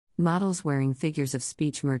Models wearing figures of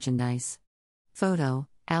speech merchandise. Photo,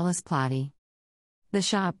 Alice Plotty. The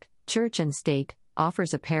shop, Church and State,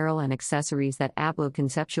 offers apparel and accessories that Abloh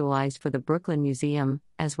conceptualized for the Brooklyn Museum,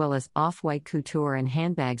 as well as off-white couture and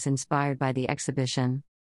handbags inspired by the exhibition.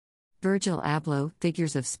 Virgil Abloh,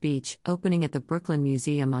 Figures of Speech, opening at the Brooklyn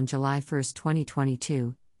Museum on July 1,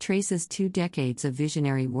 2022, traces 2 decades of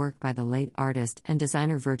visionary work by the late artist and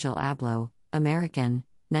designer Virgil Abloh, American,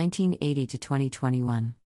 1980 to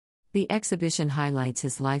 2021. The exhibition highlights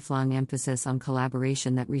his lifelong emphasis on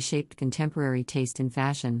collaboration that reshaped contemporary taste in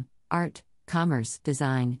fashion, art, commerce,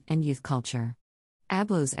 design, and youth culture.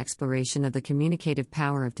 Abloh's exploration of the communicative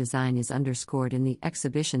power of design is underscored in the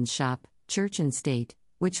exhibition's shop, Church and State,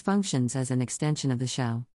 which functions as an extension of the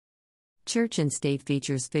show. Church and State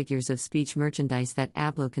features figures of speech merchandise that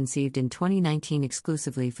Abloh conceived in 2019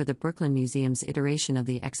 exclusively for the Brooklyn Museum's iteration of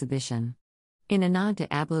the exhibition. In a nod to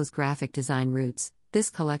Abloh's graphic design roots, this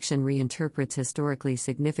collection reinterprets historically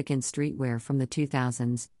significant streetwear from the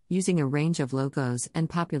 2000s, using a range of logos and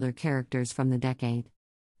popular characters from the decade.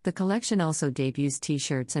 The collection also debuts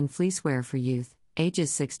t-shirts and fleecewear for youth, ages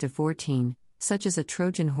 6 to 14, such as a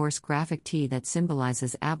Trojan horse graphic tee that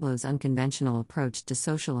symbolizes Abloh's unconventional approach to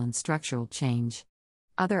social and structural change.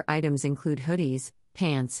 Other items include hoodies,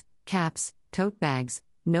 pants, caps, tote bags,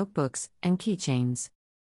 notebooks, and keychains.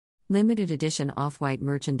 Limited edition off-white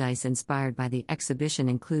merchandise inspired by the exhibition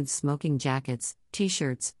includes smoking jackets,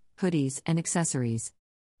 t-shirts, hoodies, and accessories.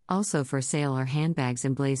 Also for sale are handbags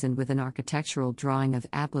emblazoned with an architectural drawing of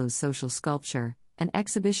Abloh's social sculpture, an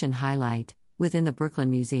exhibition highlight, within the Brooklyn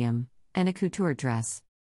Museum, and a couture dress.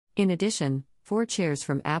 In addition, 4 chairs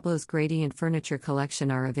from Abloh's Gradient Furniture collection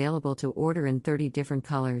are available to order in 30 different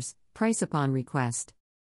colors, price upon request.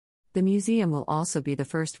 The museum will also be the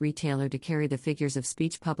first retailer to carry the Figures of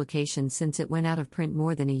Speech publication since it went out of print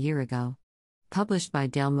more than a year ago. Published by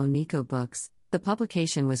Delmonico Books, the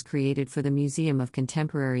publication was created for the Museum of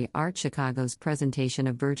Contemporary Art Chicago's presentation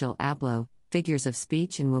of Virgil Abloh, Figures of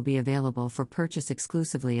Speech, and will be available for purchase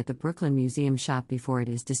exclusively at the Brooklyn Museum shop before it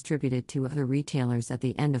is distributed to other retailers at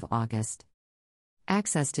the end of August.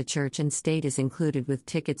 Access to Church and State is included with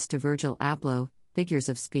tickets to Virgil Abloh, Figures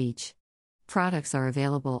of Speech. Products are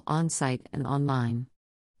available on-site and online.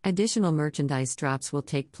 Additional merchandise drops will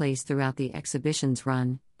take place throughout the exhibition's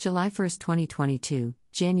run, July 1, 2022,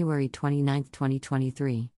 January 29,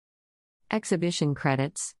 2023. Exhibition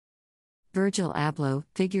credits. Virgil Abloh,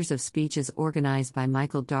 Figures of Speech is organized by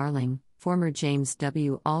Michael Darling, former James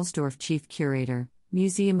W. Alsdorf Chief Curator,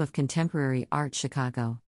 Museum of Contemporary Art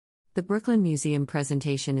Chicago. The Brooklyn Museum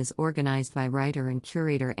presentation is organized by writer and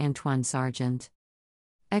curator Antoine Sargent.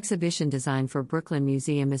 Exhibition design for Brooklyn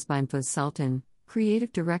Museum is by Mfuz Sultan, Creative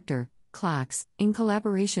Director, Clocks, in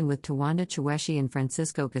collaboration with Tawanda Chweshi and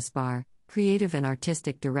Francisco Gaspar, Creative and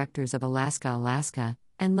Artistic Directors of Alaska, Alaska,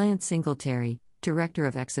 and Lance Singletary, Director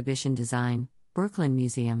of Exhibition Design, Brooklyn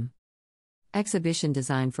Museum. Exhibition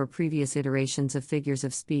design for previous iterations of Figures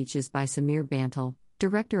of Speech is by Samir Bantal,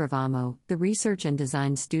 Director of AMO, the research and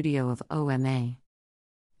design studio of OMA.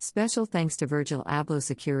 Special thanks to Virgil Abloh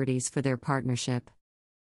Securities for their partnership.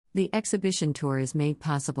 The exhibition tour is made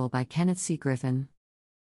possible by Kenneth C. Griffin.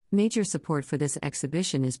 Major support for this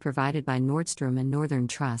exhibition is provided by Nordstrom and Northern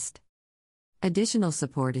Trust. Additional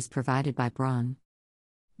support is provided by Braun.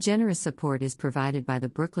 Generous support is provided by the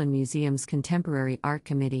Brooklyn Museum's Contemporary Art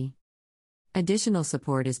Committee. Additional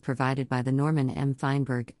support is provided by the Norman M.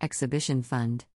 Feinberg Exhibition Fund.